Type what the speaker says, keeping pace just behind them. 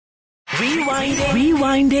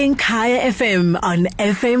Rewinding Kaya FM on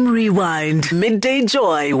FM Rewind. Midday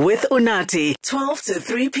Joy with Unathi. 12 to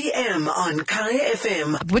 3 p.m. on Kaya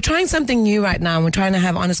FM. We're trying something new right now. We're trying to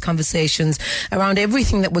have honest conversations around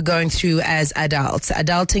everything that we're going through as adults.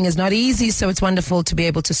 Adulting is not easy, so it's wonderful to be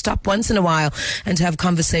able to stop once in a while and to have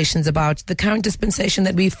conversations about the current dispensation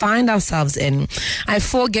that we find ourselves in. I have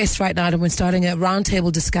 4 guests right now, and we're starting a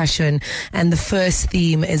roundtable discussion, and the first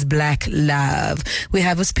theme is Black love. We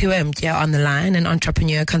have Siphiwe Mpye on the line, an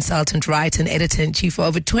entrepreneur, consultant, writer, and editor-in-chief for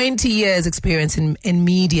over 20 years experience in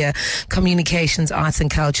media, communications, arts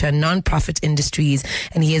and culture, non-profit industries,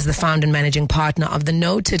 and he is the founder and managing partner of the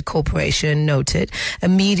Noted Corporation, Noted, a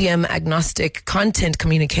medium-agnostic content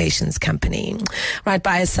communications company. Right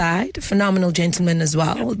by his side, phenomenal gentleman as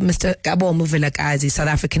well, Mr. Kabomo Vlakazi, South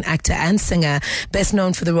African actor and singer, best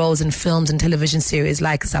known for the roles in films and television series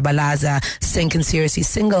like Zabalaza, Sink and Seriously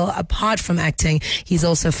Single. Apart from acting, he's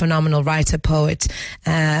also a phenomenal writer, poet,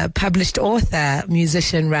 published author,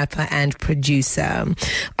 musician, rapper, and producer.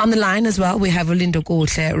 On the line as well, we have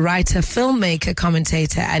Lindokuhle, writer, filmmaker,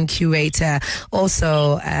 commentator, and curator.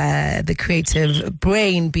 Also, the creative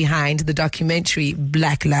brain behind the documentary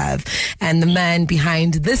Black Love, and the man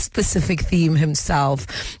behind this specific theme himself,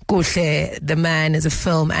 Kuhle. The man is a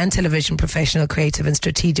film and television professional, creative and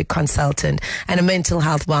strategic consultant, and a mental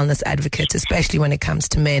health wellness advocate, especially when it comes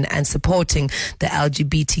to men and supporting the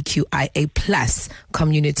LGBTQIA plus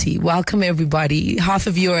community. Welcome, everybody. Half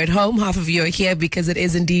of you are at home, half of you are here because it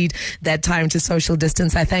is indeed that time to social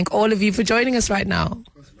distance. I thank all of you for joining us right now.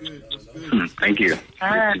 Thank you.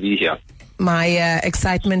 Good to be here. My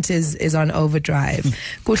excitement is on overdrive.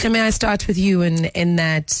 Kuhle, may I start with you in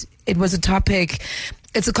that it was a topic.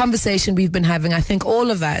 It's a conversation we've been having, I think,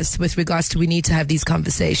 all of us, with regards to we need to have these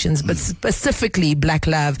conversations, but specifically Black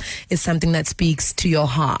love is something that speaks to your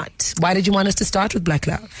heart. Why did you want us to start with Black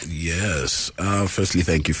love? Yes. Firstly,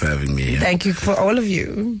 thank you for having me here. Thank you for all of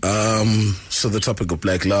you. So the topic of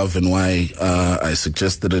Black love and why I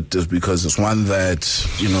suggested it is because it's one that,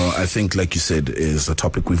 I think, like you said, is a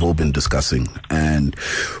topic we've all been discussing. And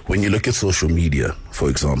when you look at social media, for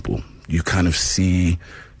example, you kind of see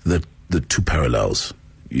the two parallels.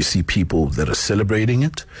 You see people that are celebrating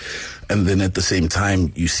it, and then at the same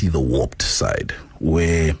time, you see the warped side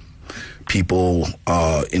where people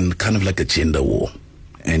are in kind of like a gender war,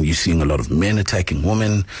 and you're seeing a lot of men attacking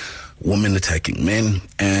women, women attacking men,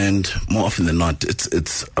 and more often than not,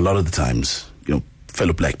 it's a lot of the times,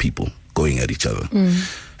 fellow black people going at each other.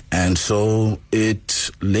 And so it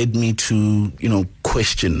led me to,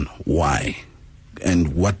 question why.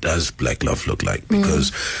 And what does Black love look like?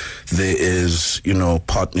 Because there is,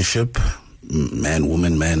 partnership, man,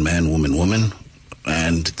 woman, woman, woman.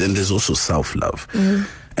 And then there's also self-love.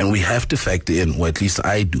 And we have to factor in, or at least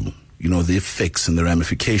I do, the effects and the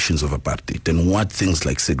ramifications of apartheid and what things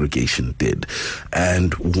like segregation did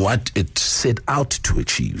and what it set out to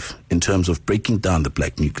achieve in terms of breaking down the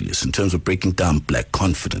black nucleus, in terms of breaking down black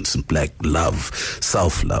confidence and black love,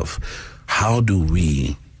 self-love. How do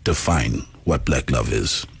we define what Black love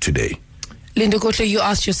is today? Lindokuhle, you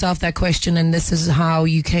asked yourself that question, and this is how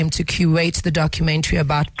you came to curate the documentary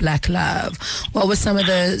about Black love. What were some of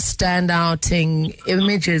the standouting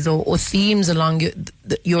images or themes along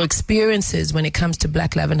your experiences when it comes to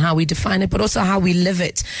Black love and how we define it, but also how we live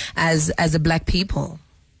it as a black people?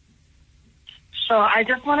 So I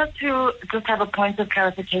just wanted to just have a point of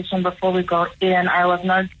clarification before we go in.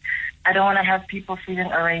 I don't want to have people feeling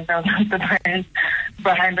erased. I was not the brains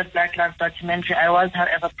behind the Black Love documentary. I was,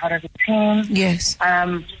 however, part of the team. Yes.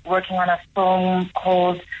 Working on a film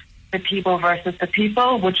called The People versus the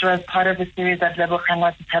People, which was part of a series that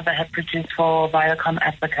Lindokuhle had produced for Viacom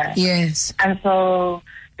Africa. Yes. And so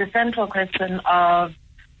the central question of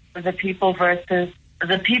the people versus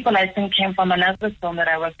the people, I think, came from another film that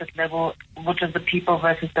I worked with Lebo, which was The People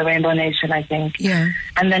versus the Rainbow Nation, I think. Yeah.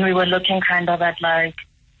 And then we were looking kind of at like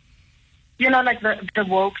the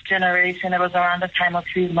woke generation. It was around the time of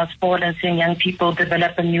Trees Must Fall and seeing young people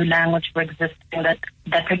develop a new language for existing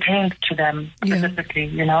that pertains to them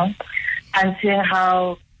specifically, and seeing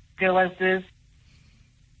how there was this,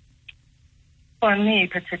 for me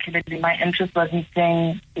particularly, my interest was in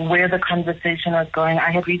seeing where the conversation was going. I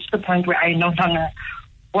had reached the point where I no longer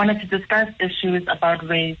wanted to discuss issues about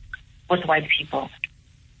race with white people.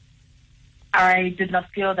 I did not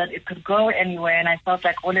feel that it could go anywhere, and I felt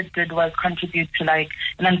like all it did was contribute to like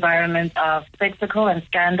an environment of spectacle and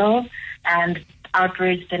scandal and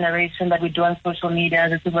outrage generation that we do on social media.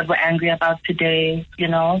 This is what we're angry about today,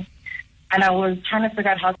 And I was trying to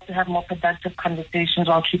figure out how to have more productive conversations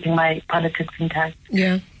while keeping my politics intact.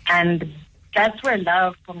 Yeah. And that's where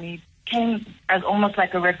love for me came as almost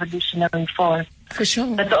like a revolutionary force. For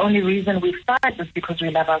sure. But the only reason we started is because we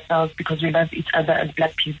love ourselves, because we love each other as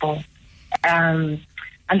Black people. And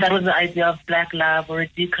that was the idea of Black love, or a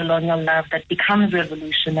decolonial love that becomes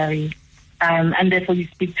revolutionary. And therefore you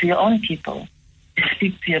speak to your own people. You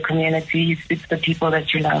speak to your community, you speak to the people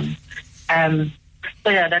that you love. So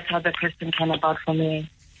yeah, that's how the question came about for me.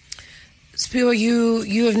 Siphiwe,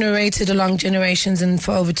 you have narrated along generations and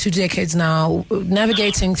for over 2 decades now,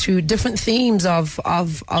 navigating through different themes of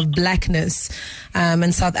blackness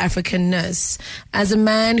and South Africanness. As a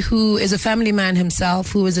man who is a family man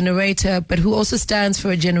himself, who is a narrator, but who also stands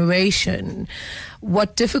for a generation,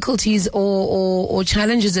 what difficulties or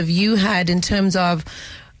challenges have you had in terms of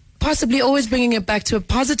possibly always bringing it back to a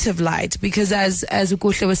positive light? Because as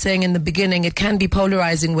Kuhle was saying in the beginning, it can be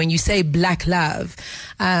polarizing when you say Black love.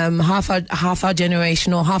 Half our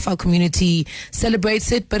generation or half our community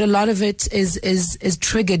celebrates it, but a lot of it is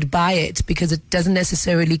triggered by it because it doesn't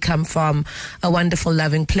necessarily come from a wonderful,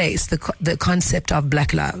 loving place. The concept of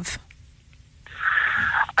Black love.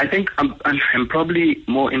 I think I'm probably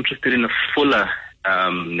more interested in a fuller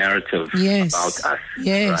narrative about us.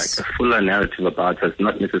 Yes. Right? A fuller narrative about us,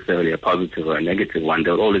 not necessarily a positive or a negative one.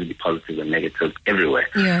 There will always be positive and negative everywhere.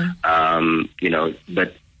 Yeah.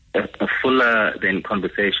 But a fuller then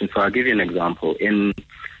conversation. So I'll give you an example. In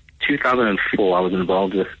 2004, I was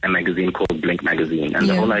involved with a magazine called Blink Magazine, and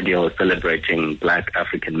the whole idea was celebrating Black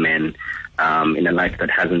African men in a light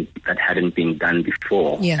that hadn't been done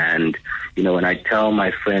before. Yeah. And when I tell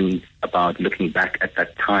my friends about looking back at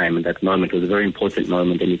that time and that moment, it was a very important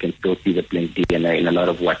moment, and you can still see the Blink DNA in a lot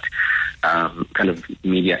of what kind of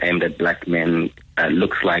media aimed at Black men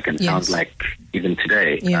looks like and sounds like even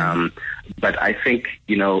today. Yeah. But I think,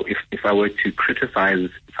 if I were to criticize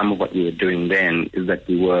some of what we were doing then, is that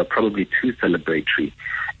we were probably too celebratory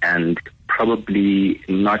and probably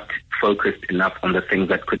not focused enough on the things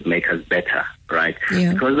that could make us better, right?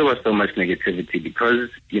 Yeah. Because there was so much negativity, because,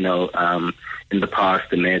 in the past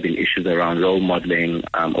there may have been issues around role modeling,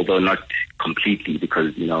 although not completely,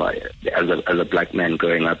 because, as a Black man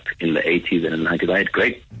growing up in the 80s and the 90s, I had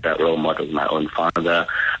great role models, my own father,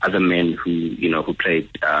 other men who played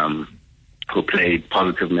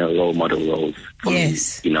positive male role model roles for me,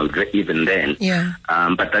 even then. Yeah.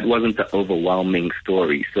 But that wasn't the overwhelming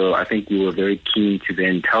story. So I think we were very keen to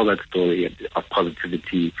then tell that story of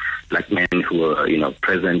positivity, Black men who were,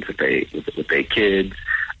 present with their kids,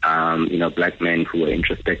 Black men who were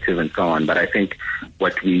introspective and so on. But I think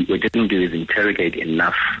what we didn't do is interrogate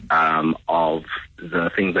enough of the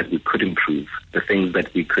things that we could improve, the things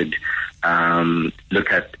that we could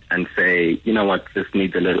look at and say, this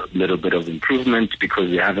needs a little bit of improvement, because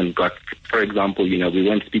we haven't got, for example, we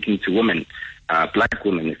weren't speaking to women, Black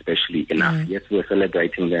women especially, enough. Mm. Yes, we're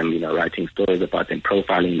celebrating them, writing stories about them,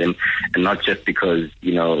 profiling them, and not just because,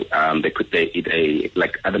 they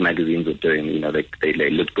like other magazines were doing, they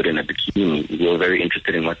looked good in a bikini. We were very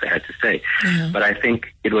interested in what they had to say. Mm. But I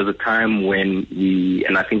think it was a time when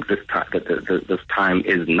and I think this time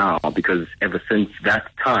is now, because ever since that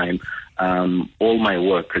time, all my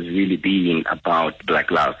work has really been about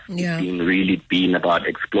Black love. Yeah. It's really been about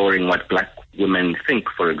exploring what Black women think,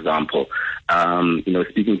 for example.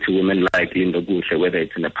 Speaking to women like Lindokuhle, whether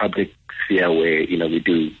it's in a public sphere where, we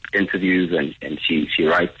do interviews and she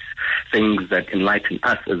writes things that enlighten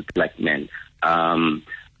us as Black men,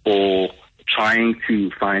 or trying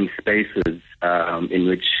to find spaces in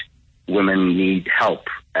which women need help,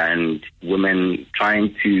 and women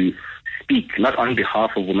trying to speak not on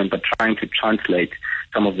behalf of women, but trying to translate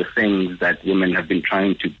some of the things that women have been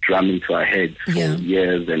trying to drum into our heads for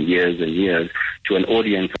years and years and years, to an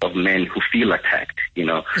audience of men who feel attacked.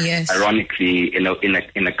 Yes. Ironically, in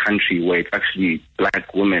a country where it's actually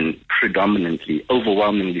Black women predominantly,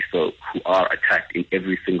 overwhelmingly so, who are attacked in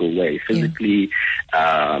every single way, physically,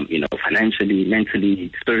 financially,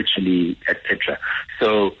 mentally, spiritually, etc.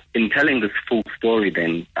 So in telling this full story,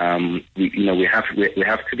 then we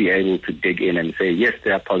have to be able to dig in and say, yes,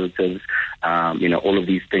 there are positives. All of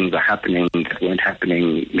these things are happening that weren't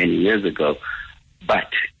happening many years ago,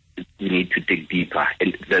 but we need to dig deeper.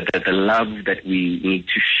 And the love that we need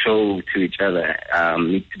to show to each other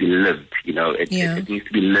needs to be lived. It needs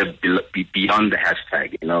to be lived beyond the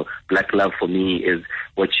hashtag. Black love for me is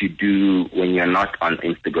what you do when you're not on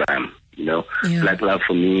Instagram. Black love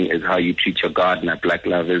for me is how you treat your gardener. Black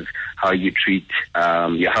love is how you treat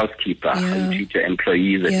your housekeeper, how you treat your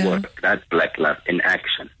employees at work. That's black love in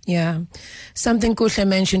action. Yeah. Something Kuhle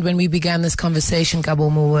mentioned when we began this conversation,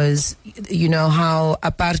 Kabomo, was, how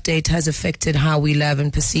apartheid has affected how we love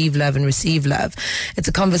and perceive love and receive love. It's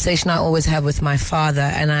a conversation I always have with my father.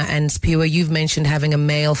 And Siphiwe, you've mentioned having a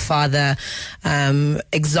male father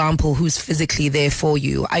example who's physically there for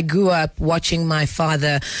you. I grew up watching my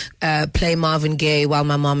father play Marvin Gaye while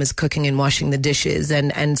my mom is cooking and washing the dishes,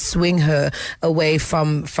 and swing her away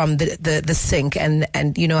from the sink and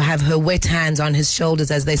have her wet hands on his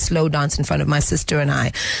shoulders as they slow dance in front of my sister and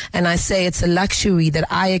I. And I say it's a luxury that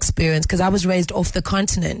I experienced because I was raised off the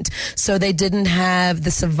continent. So they didn't have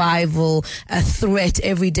the survival threat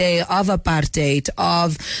every day of apartheid,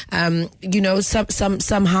 of,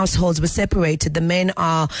 some households were separated. The men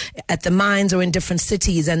are at the mines or in different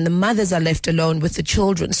cities, and the mothers are left alone with the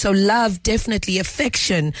children. So love, definitely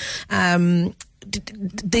affection,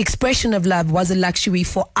 the expression of love was a luxury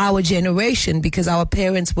for our generation because our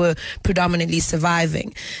parents were predominantly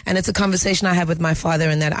surviving. And it's a conversation I have with my father,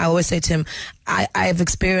 and that I always say to him, I've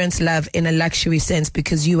experienced love in a luxury sense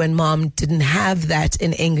because you and mom didn't have that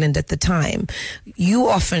in England at the time. You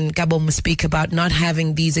often, Kabomo, speak about not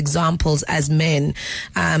having these examples as men,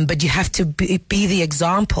 but you have to be the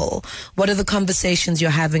example. What are the conversations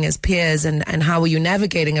you're having as peers, and how are you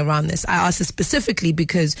navigating around this? I ask this specifically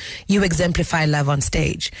because you exemplify love on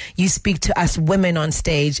stage. You speak to us women on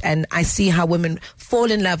stage, and I see how women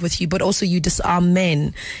fall in love with you, but also you disarm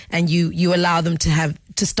men, and you allow them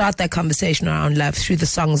to start that conversation around love through the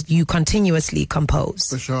songs you continuously compose.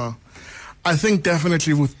 For sure. I think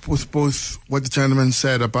definitely with both what the gentleman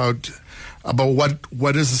said about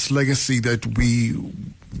what is this legacy that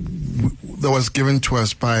that was given to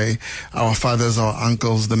us by our fathers, our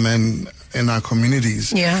uncles, the men in our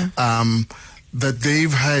communities. Yeah. That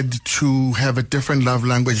they've had to have a different love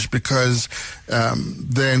language because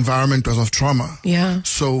their environment was of trauma. Yeah.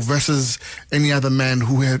 So versus any other man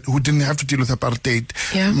who didn't have to deal with apartheid.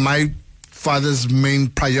 Yeah. My father's main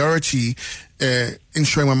priority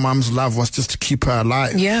ensuring my mom's love was just to keep her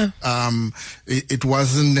alive. Yeah. It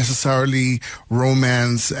wasn't necessarily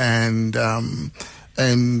romance and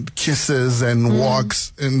kisses and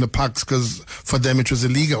walks in the parks, because for them it was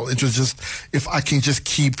illegal. It was just, if I can just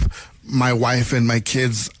keep my wife and my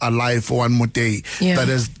kids alive for one more day,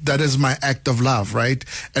 that is my act of love, right?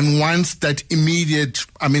 And once that immediate,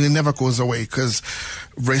 it never goes away because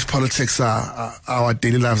race politics are our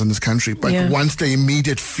daily lives in this country. But once the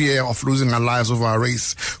immediate fear of losing our lives over our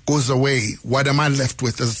race goes away, what am I left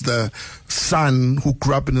with as the son who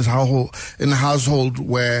grew up in a household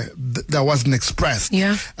where that wasn't expressed?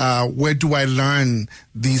 Yeah. Where do I learn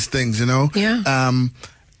these things, Yeah.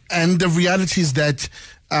 And the reality is that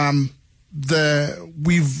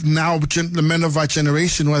we've now, the men of our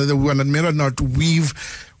generation, whether we want to admit or not, we've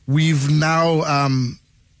now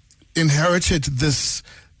inherited this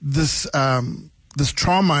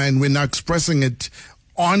trauma, and we're now expressing it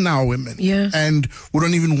on our women. Yeah. And we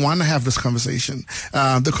don't even want to have this conversation.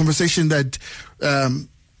 The conversation that I'm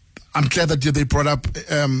glad that they brought up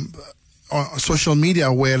on social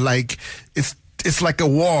media, where it's like a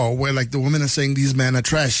war where the women are saying these men are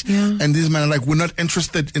trash, and these men are like, we're not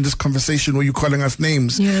interested in this conversation where you're calling us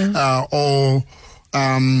names, or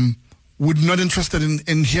we're not interested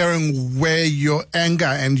in hearing where your anger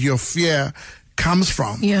and your fear comes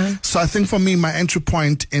from. Yeah. So I think for me, my entry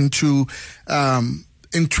point into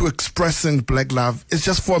expressing black love is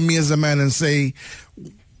just for me as a man and say,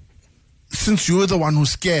 since you're the one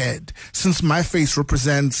who's scared, since my face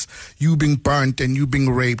represents you being burnt and you being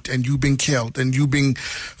raped and you being killed and you being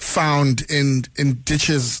found in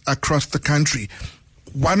ditches across the country,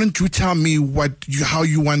 why don't you tell me how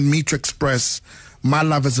you want me to express my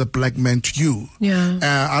love as a black man to you? Yeah.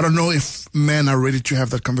 I don't know if men are ready to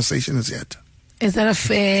have that conversation as yet. Is that a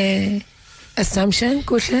fair assumption,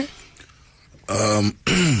 Kuhle?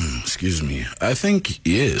 Excuse me. I think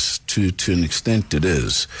yes, to an extent it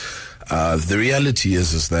is. The reality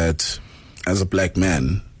is that as a black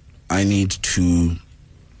man, I need to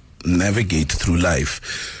navigate through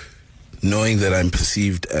life knowing that I'm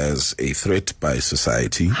perceived as a threat by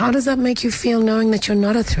society. How does that make you feel, knowing that you're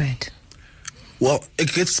not a threat? Well,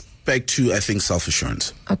 it gets back to, I think,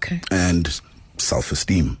 self-assurance. Okay. And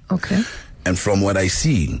self-esteem. Okay. And from what I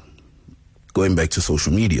see, going back to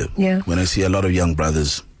social media, when I see a lot of young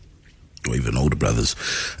brothers, or even older brothers,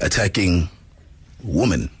 attacking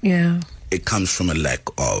women, it comes from a lack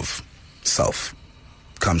of self,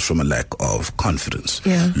 comes from a lack of confidence,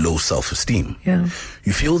 low self-esteem.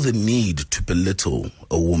 You feel the need to belittle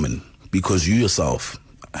a woman because you yourself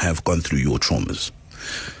have gone through your traumas.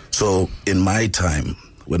 So in my time,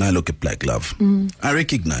 when I look at black love, I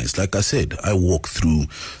recognize, like I said, I walk through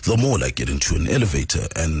the mall, I get into an elevator,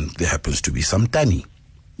 and there happens to be some Tani.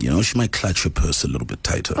 You know, she might clutch her purse a little bit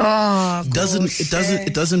tighter. Oh,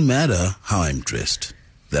 it doesn't matter how I'm dressed,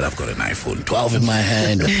 that I've got an iPhone 12 in my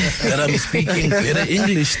hand, that I'm speaking better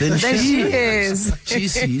English than she is. She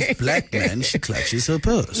sees black man, she clutches her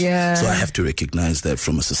purse. Yeah. So I have to recognize that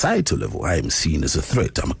from a societal level, I am seen as a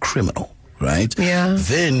threat. I'm a criminal, right? Yeah.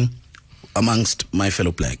 Then, amongst my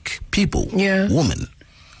fellow black people, women,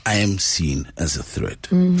 I am seen as a threat.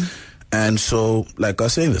 And so, like I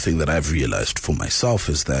was saying, the thing that I've realized for myself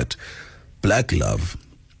is that black love,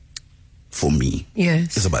 for me,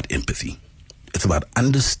 is about empathy. It's about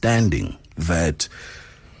understanding that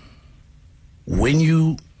when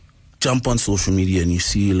you jump on social media and you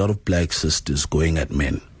see a lot of black sisters going at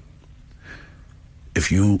men, if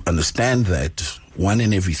you understand that 1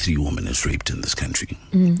 in every 3 women is raped in this country,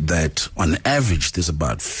 that on average there's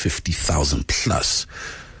about 50,000 plus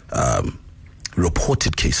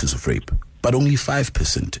reported cases of rape, but only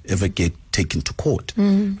 5% ever get taken to court,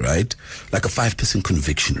 right? Like a 5%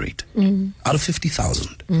 conviction rate out of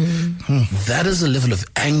 50,000. That is a level of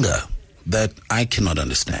anger that I cannot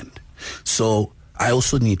understand. So I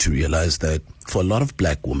also need to realize that for a lot of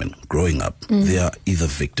black women growing up, they are either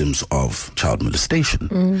victims of child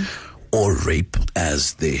molestation or rape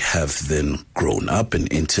as they have then grown up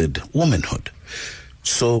and entered womanhood.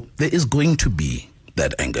 So there is going to be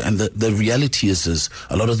that anger. And the reality is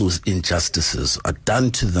a lot of those injustices are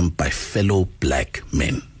done to them by fellow black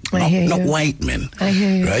men. Not white men.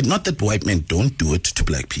 Right? Not that white men don't do it to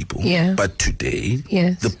black people. But today,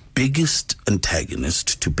 the biggest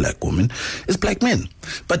antagonist to black women is black men.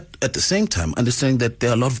 But at the same time, understanding that there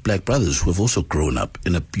are a lot of black brothers who have also grown up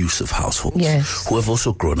in abusive households, who have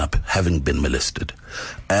also grown up having been molested,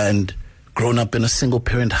 and grown up in a single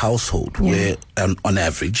parent household where on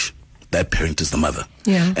average, that parent is the mother.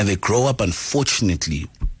 And they grow up, unfortunately,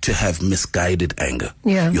 to have misguided anger.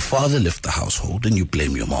 Your father left the household and you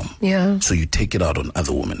blame your mom. So you take it out on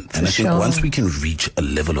other women. And I think once we can reach a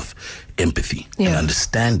level of empathy and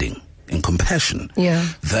understanding and compassion,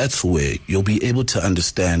 that's where you'll be able to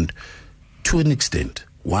understand, to an extent,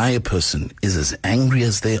 why a person is as angry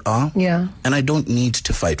as they are. And I don't need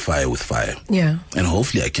to fight fire with fire. And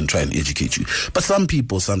hopefully I can try and educate you. But some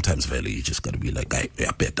people, sometimes, Valley, you just got to be like, I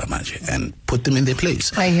better manje, and put them in their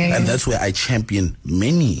place. And that's where I champion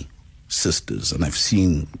many sisters, and I've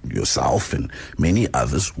seen yourself and many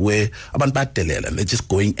others where and they're just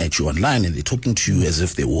going at you online and they're talking to you as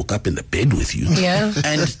if they woke up in the bed with you.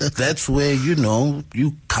 And that's where, you know,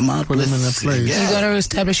 you come out put them in a place. You got to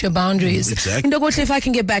establish your boundaries. Exactly. Ndokuhle, if I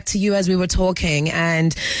can get back to you as we were talking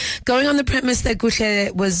and going on the premise that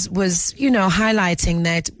Kuhle was, you know, highlighting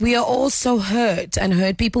that we are all so hurt, and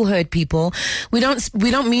hurt people. We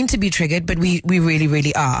don't mean to be triggered, but we really,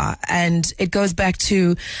 really are. And it goes back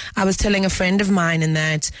to, I was telling a friend of mine in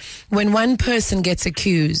that when one person gets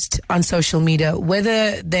accused on social media,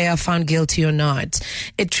 whether they are found guilty or not,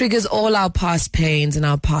 it triggers all our past pains and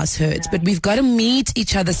our past hurts. But we've got to meet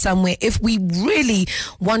each other somewhere if we really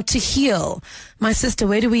want to heal. My sister,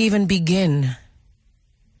 where do we even begin?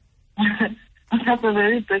 That's a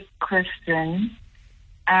very big question.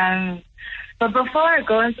 But before I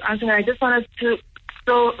go into answering, I just wanted to,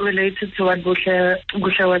 so related to what Kuhle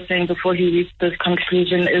was saying before he reached this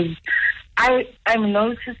conclusion, is I'm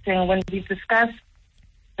noticing when we discuss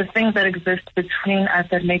the things that exist between us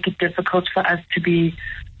that make it difficult for us to be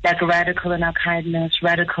like radical in our kindness,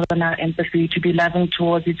 radical in our empathy, to be loving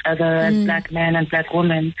towards each other as black men and black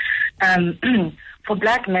women. For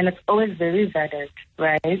black men, it's always very vetted,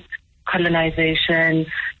 right? Colonization,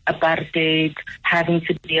 apartheid, having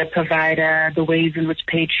to be a provider, the ways in which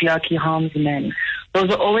patriarchy harms men. Those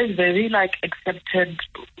are always very accepted,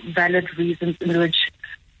 valid reasons in which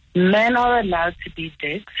men are allowed to be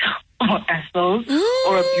dicks or assholes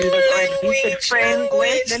or abusers or abusive friends.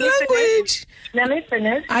 Let me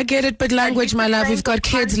finish. I get it, but language, my love. We've got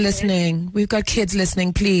kids listening.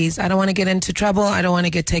 Please. I don't want to get into trouble. I don't want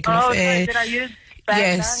to get taken off air. Did I use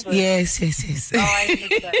bad language? Yes. Oh, I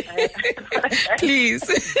missed that. Please.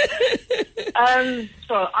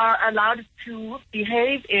 So are allowed to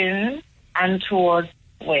behave in and towards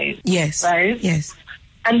ways. Yes. Right? Yes.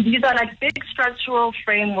 And these are big structural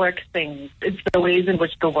framework things. It's the ways in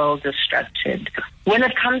which the world is structured. When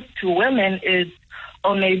it comes to women,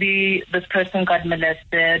 maybe this person got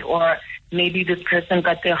molested, or maybe this person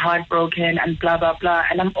got their heart broken, and blah, blah, blah.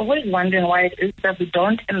 And I'm always wondering why it is that we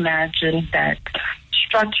don't imagine that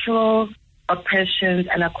structural oppressions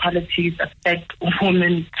and inequalities affect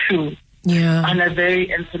women too. On a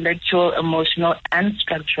very intellectual, emotional, and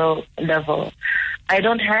structural level. I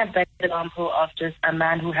don't have that example of just a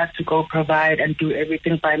man who has to go provide and do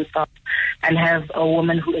everything by himself and have a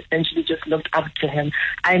woman who essentially just looked up to him.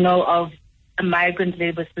 I know of a migrant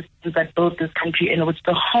labor system that built this country in which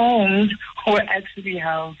the homes were actually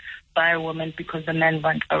held by a woman because the men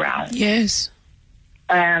weren't around. Yes.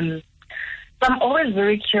 So I'm always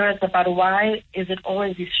very curious about why is it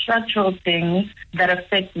always these structural things that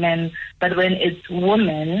affect men, but when it's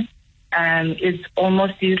women, it's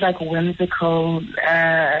almost these like whimsical,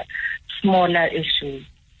 smaller issues.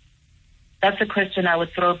 That's a question I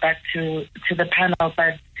would throw back to the panel.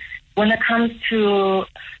 But when it comes to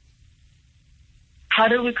how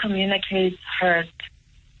do we communicate hurt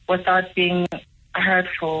without being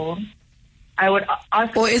hurtful, I would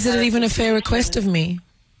ask... Or is it even a fair request of me?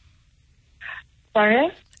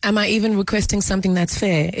 Sorry? Am I even requesting something that's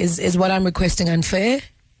fair? Is what I'm requesting unfair?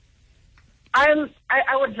 I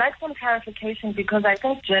would like some clarification, because I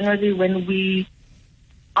think generally when we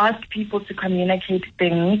ask people to communicate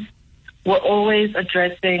things, we're always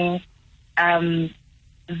addressing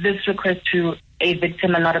this request to a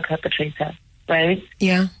victim and not a perpetrator, right?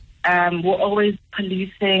 Yeah. We're always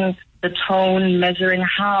policing the tone, measuring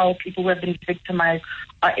how people who have been victimized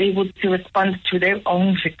are able to respond to their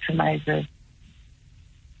own victimizers.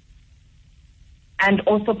 And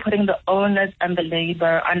also putting the onus and the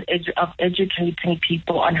labor of educating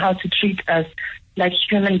people on how to treat us like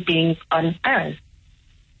human beings on earth.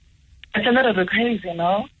 It's a little bit crazy,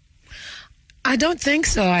 no? I don't think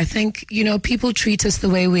so. I think, people treat us the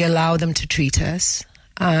way we allow them to treat us.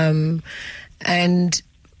 And,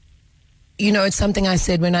 it's something I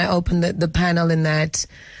said when I opened the panel, in that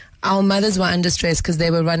our mothers were under stress because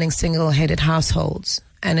they were running single-headed households.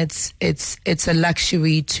 And it's a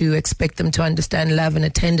luxury to expect them to understand love and a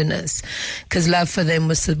tenderness, because love for them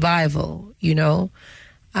was survival,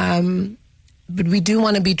 But we do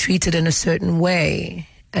want to be treated in a certain way,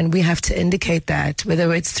 and we have to indicate that,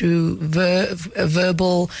 whether it's through a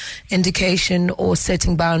verbal indication or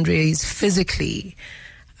setting boundaries physically.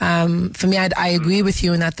 For me, I agree with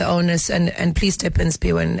you in that the onus, and please step in,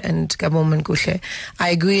 Siphiwe and Kabomo and Kuhle. I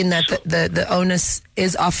agree in that the onus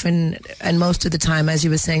is often, and most of the time, as you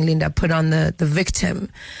were saying, Linda, put on the victim.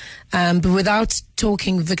 But without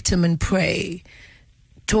talking victim and prey,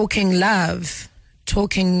 talking love,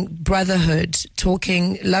 talking brotherhood,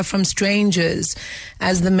 talking love from strangers,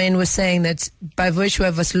 as the men were saying, that by virtue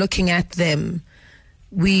of us looking at them,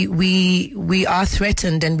 we are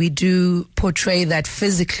threatened, and we do portray that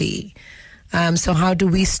physically. So how do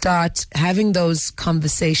we start having those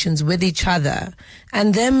conversations with each other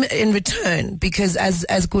and them in return? Because as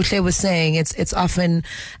Kuhle was saying, it's often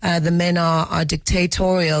the men are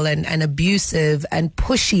dictatorial and abusive and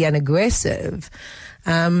pushy and aggressive.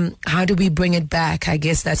 How do we bring it back? I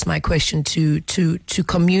guess that's my question, to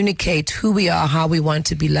communicate who we are, how we want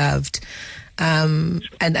to be loved. And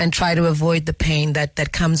try to avoid the pain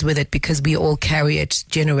that comes with it, because we all carry it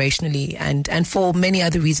generationally and for many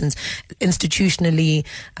other reasons, institutionally,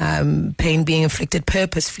 pain being inflicted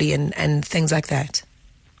purposefully and things like that.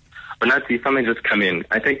 Unathi, if I may just come in,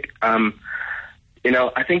 I think,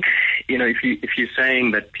 if you're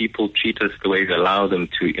saying that people treat us the way we allow them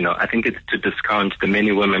to, I think it's to discount the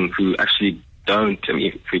many women who actually don't. I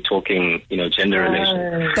mean, if we're talking, gender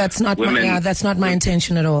relations. That's not that's not my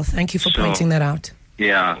intention at all. Thank you for pointing that out.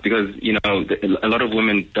 Yeah, because, a lot of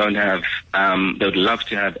women don't have, they would love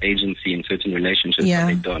to have agency in certain relationships, but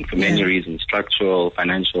they don't, for many reasons, structural,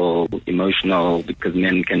 financial, emotional, because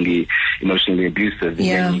men can be emotionally abusive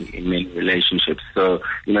in many relationships. So,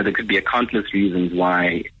 there could be countless reasons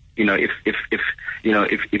why, if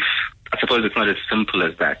I suppose it's not as simple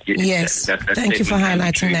as that. Yes. Thank you for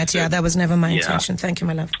highlighting that. Yeah, that was never my intention. Thank you,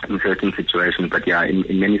 my love. In certain situations, but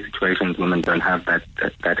in many situations, women don't have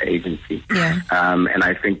that agency. Yeah. And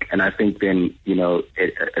I think then,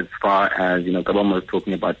 as far as, Kabomo was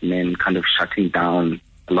talking about men kind of shutting down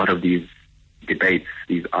a lot of these debates,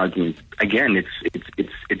 these arguments. Again, it's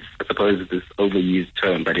I suppose this overused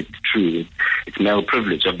term, but it's true. It's male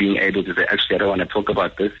privilege of being able to say, actually, I don't want to talk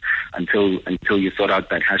about this until you sort out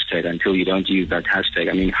that hashtag, until you don't use that hashtag.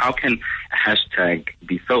 I mean, how can a hashtag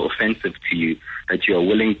be so offensive to you that you are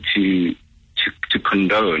willing to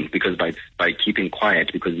condone, because by keeping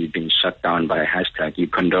quiet because you've been shut down by a hashtag, you're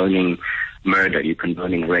condoning murder, you're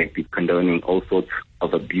condoning rape, you're condoning all sorts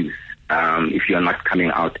of abuse. If you're not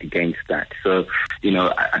coming out against that. So,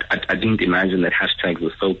 I didn't imagine that hashtags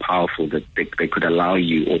were so powerful that they could allow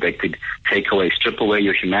you, or they could strip away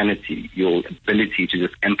your humanity, your ability to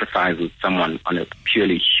just empathize with someone on a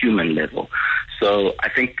purely human level. So I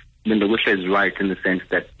think Lindokuhle is right in the sense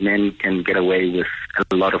that men can get away with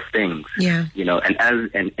a lot of things. Yeah. You know,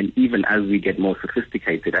 and even as we get more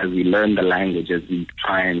sophisticated, as we learn the language, as we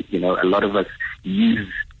try and, you know, a lot of us use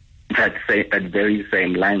that very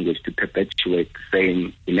same language to perpetuate the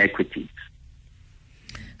same inequities.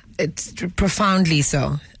 It's profoundly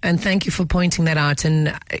so. And thank you for pointing that out.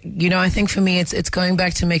 And, you know, I think for me, it's going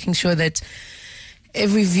back to making sure that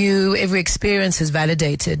every view, every experience is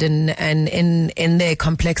validated and in their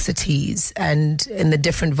complexities and in the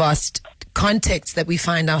different vast contexts that we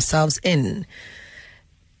find ourselves in.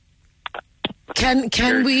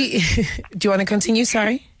 Can we, do you want to continue?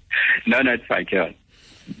 Sorry. No, it's fine. Go on.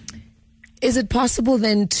 Is it possible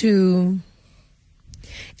then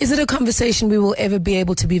is it a conversation we will ever be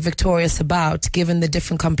able to be victorious about, given the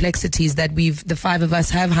different complexities that the five of us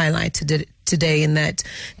have highlighted today, in that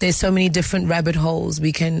there's so many different rabbit holes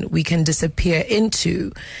we can disappear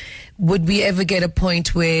into? Would we ever get a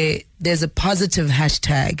point where there's a positive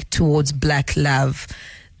hashtag towards Black love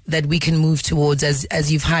that we can move towards,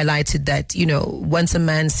 as you've highlighted, that, you know, once a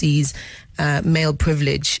man sees male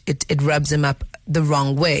privilege, it rubs him up the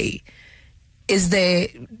wrong way? Do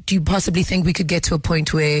you possibly think we could get to a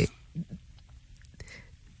point where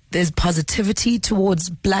there's positivity towards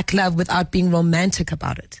Black love without being romantic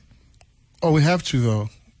about it? Oh, we have to, though.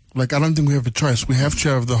 Like, I don't think we have a choice. We have to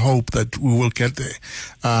have the hope that we will get there.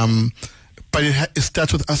 But it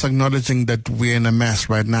starts with us acknowledging that we're in a mess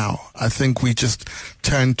right now. I think we just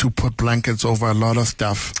tend to put blankets over a lot of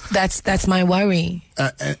stuff. That's my worry.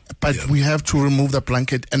 But we have to remove the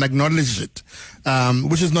blanket and acknowledge it,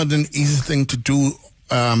 which is not an easy thing to do.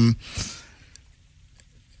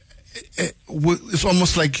 It's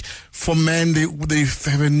almost like for men, they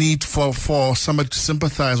have a need for somebody to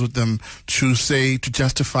sympathize with them, to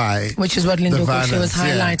justify, which is what Lindokuhle was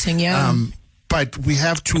highlighting. Yeah. But we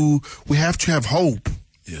have to have hope.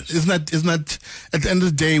 Yes. Isn't that at the end of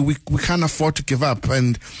the day, we can't afford to give up.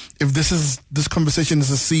 And if this conversation is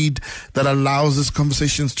a seed that allows these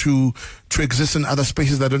conversations to exist in other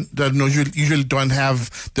spaces that usually don't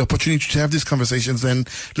have the opportunity to have these conversations, then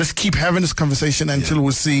let's keep having this conversation until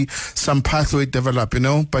we see some pathway develop, you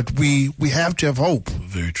know. But we have to have hope.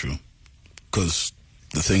 Very true. Because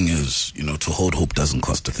the thing is, you know, to hold hope doesn't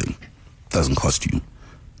cost a thing. It doesn't cost you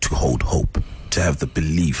to hold hope, to have the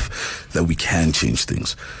belief that we can change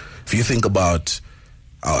things. If you think about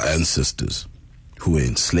our ancestors who were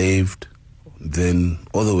enslaved, then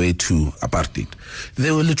all the way to apartheid,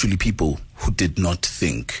 there were literally people who did not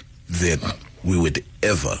think that we would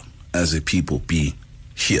ever, as a people, be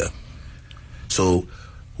here. So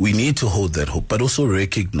we need to hold that hope, but also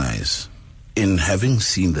recognize, in having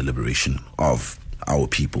seen the liberation of our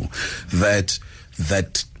people, that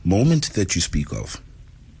moment that you speak of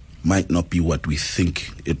might not be what we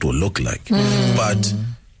think it will look like. But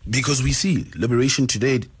because we see liberation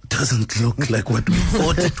today doesn't look like what we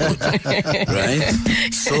thought it would,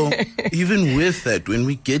 right? So even with that, when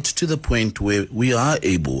we get to the point where we are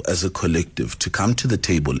able as a collective to come to the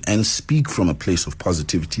table and speak from a place of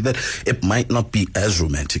positivity, that it might not be as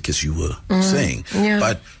romantic as you were saying,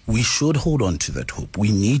 but we should hold on to that hope.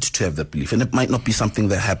 We need to have that belief. And it might not be something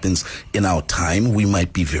that happens in our time. We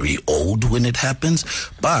might be very old when it happens,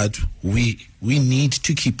 but we need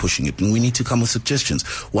to keep pushing it, and we need to come with suggestions.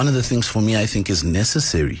 One of the things for me I think is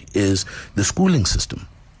necessary is the schooling system.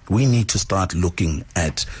 We need to start looking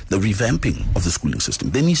at the revamping of the schooling system.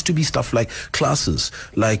 There needs to be stuff like classes,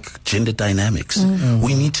 like gender dynamics.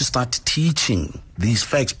 We need to start teaching these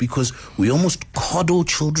facts, because we almost coddle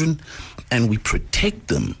children and we protect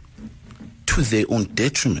them to their own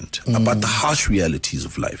detriment about the harsh realities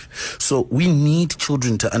of life. So we need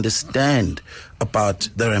children to understand about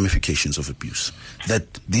the ramifications of abuse,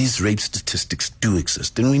 that these rape statistics do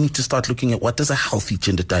exist. And we need to start looking at what does a healthy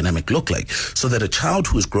gender dynamic look like, so that a child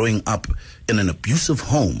who is growing up in an abusive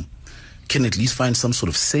home can at least find some sort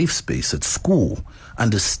of safe space at school,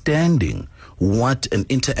 understanding what an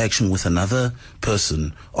interaction with another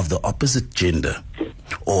person of the opposite gender,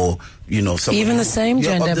 or, you know, even the same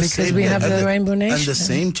gender, because we have the Rainbow Nation. And the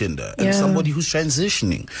same gender, and somebody who's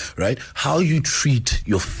transitioning, right? How you treat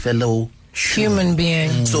your fellow human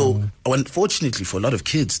being. So, unfortunately, for a lot of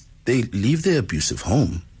kids, they leave their abusive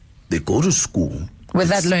home, they go to school with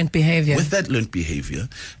that learned behavior.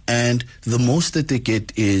 And the most that they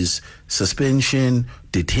get is suspension,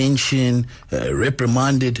 detention,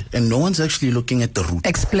 reprimanded, and no one's actually looking at the root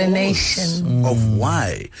explanation of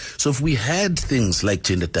why. So if we had things like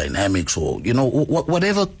gender dynamics, or, you know,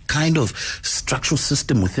 whatever kind of structural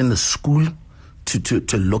system within the school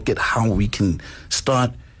to look at how we can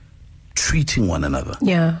start treating one another,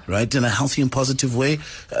 right, in a healthy and positive way,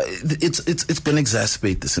 it's going to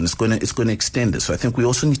exacerbate this, and it's going to extend it. So I think we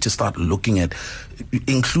also need to start looking at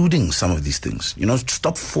including some of these things.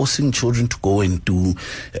 Stop forcing children to go and do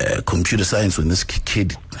computer science when this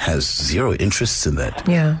kid has zero interests in that.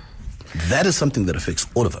 Yeah, that is something that affects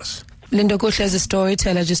all of us. Lindokuhle, as a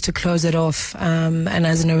storyteller, just to close it off, and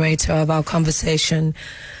as a narrator of our conversation,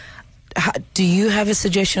 do you have a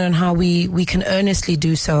suggestion on how we can earnestly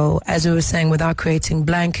do so, as we were saying, without creating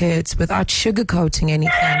blankets, without sugarcoating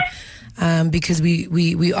anything? Because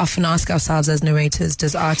we often ask ourselves as narrators,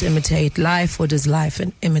 does art imitate life, or does life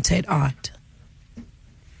imitate art?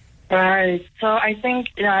 Right. So I think,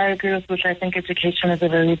 I agree with Kuhle. I think education is a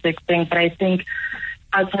very big thing, but I think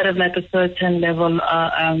outside of like a certain level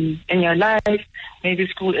in your life, maybe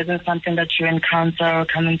school isn't something that you encounter or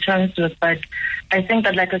come in terms with, but I think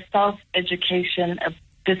that like a self-education, a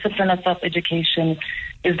discipline of self-education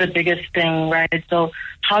is the biggest thing, right? So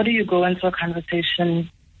how do you go into a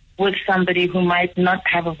conversation with somebody who might not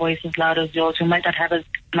have a voice as loud as yours, who might not have as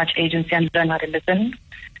much agency, and learn how to listen,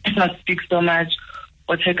 not speak so much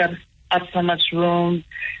or take up so much room?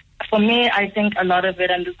 For me, I think a lot of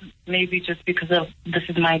it, and this is maybe just because of this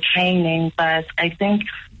is my training, but I think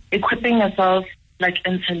equipping yourself like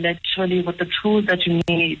intellectually with the tools that you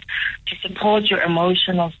need to support your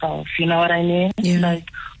emotional self. You know what I mean? Yeah. Like,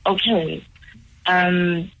 okay,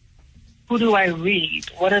 who do I read?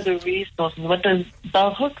 What are the resources? What does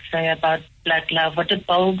Bell Hooks say about Black love? What did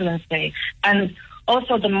Baldwin say? And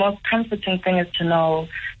also the most comforting thing is to know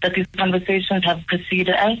that these conversations have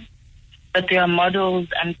preceded us, that there are models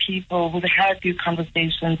and people who've had these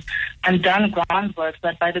conversations and done groundwork,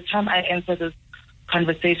 that by the time I enter this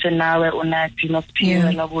conversation now where Unathi,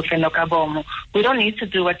 Siphiwe, Kabomo, we don't need to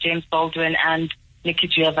do what James Baldwin and Nikki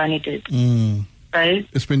Giovanni did. Right?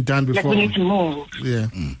 It's been done before. Like we need to move. Yeah.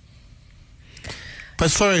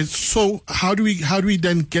 But sorry, so how do we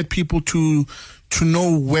then get people to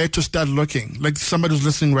know where to start looking? Like somebody who's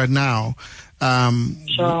listening right now,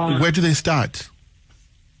 Sure. Where do they start?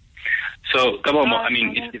 So, Kabomo, I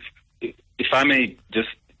mean, if I may just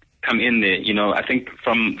come in there, I think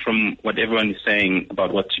from what everyone is saying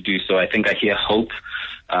about what to do, so I think I hear hope.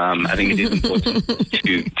 I think it is important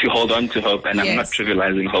to hold on to hope, and I'm not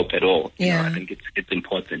trivializing hope at all. I think it's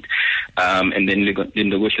important. And then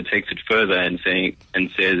Lindokuhle takes it further and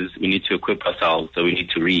says we need to equip ourselves, so we need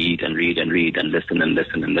to read and read and read and listen and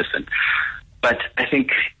listen and listen. But I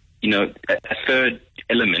think a third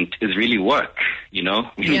element is really work. We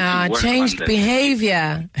need to work changed on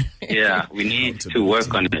behavior. We need to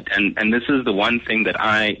work on it, and this is the one thing that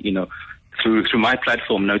I, through my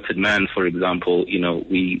platform, Noted Man, for example,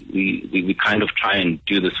 we kind of try and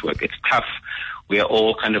do this work. It's tough. We are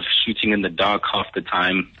all kind of shooting in the dark half the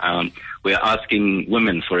time. We're asking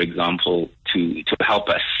women, for example, to help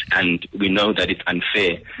us, and we know that it's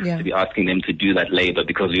unfair to be asking them to do that labor,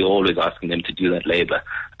 because we're always asking them to do that labor.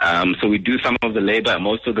 So we do some of the labor,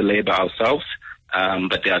 most of the labor ourselves,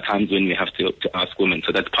 but there are times when we have to ask women.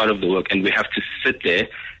 So that's part of the work, and we have to sit there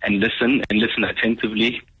and listen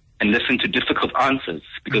attentively and listen to difficult answers,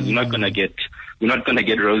 because we're not going to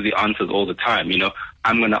get rosy answers all the time.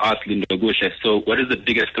 I'm going to ask Lindokuhle, so what is the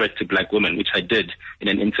biggest threat to Black women, which I did in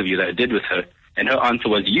an interview that I did with her, and her answer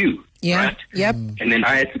was you. Yeah. Right? Yep. And then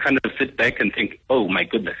I had to kind of sit back and think, oh my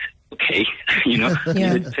goodness, okay, I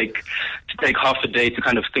needed to take half a day to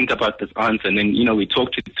kind of think about this answer, and then we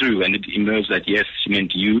talked it through, and it emerged that yes, she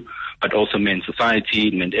meant you, but also meant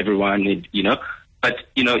society, meant everyone, But,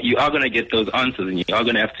 you are going to get those answers, and you are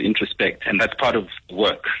going to have to introspect, and that's part of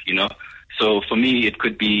work, So for me, it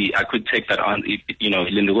could be, I could take that on,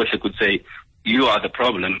 Lindokuhle could say, you are the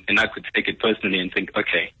problem, and I could take it personally and think,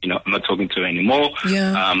 okay, I'm not talking to her anymore.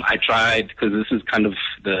 Yeah. I tried, because this is kind of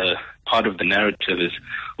the part of the narrative is,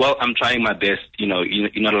 well, I'm trying my best,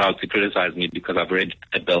 you're not allowed to criticize me because I've read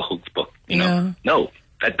a Bell Hooks book, No.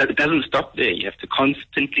 That doesn't stop there. You have to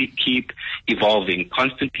constantly keep evolving,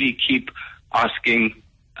 constantly keep asking,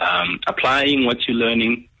 applying what you're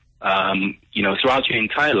learning, throughout your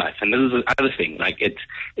entire life. And this is the other thing, like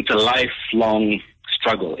it's a lifelong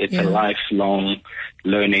struggle. It's a lifelong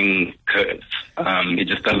learning curve. It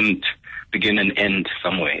just doesn't begin and end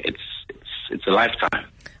somewhere. It's a lifetime.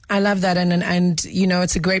 I love that, and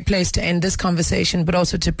it's a great place to end this conversation, but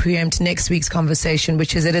also to preempt next week's conversation,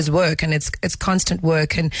 which is it is work, and it's constant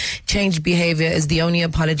work, and changed behavior is the only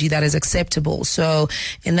apology that is acceptable. So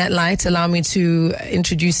in that light, allow me to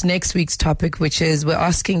introduce next week's topic, which is we're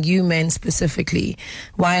asking you men specifically,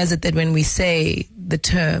 why is it that when we say the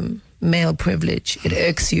term male privilege. It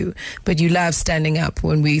irks you, but you love standing up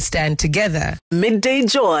when we stand together. Midday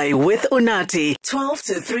Joy with Unathi, 12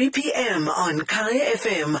 to 3 p.m. on Kaya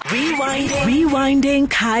FM. Rewinding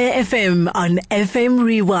Kaya FM on FM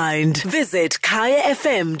Rewind. Visit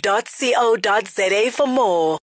kayafm.co.za for more.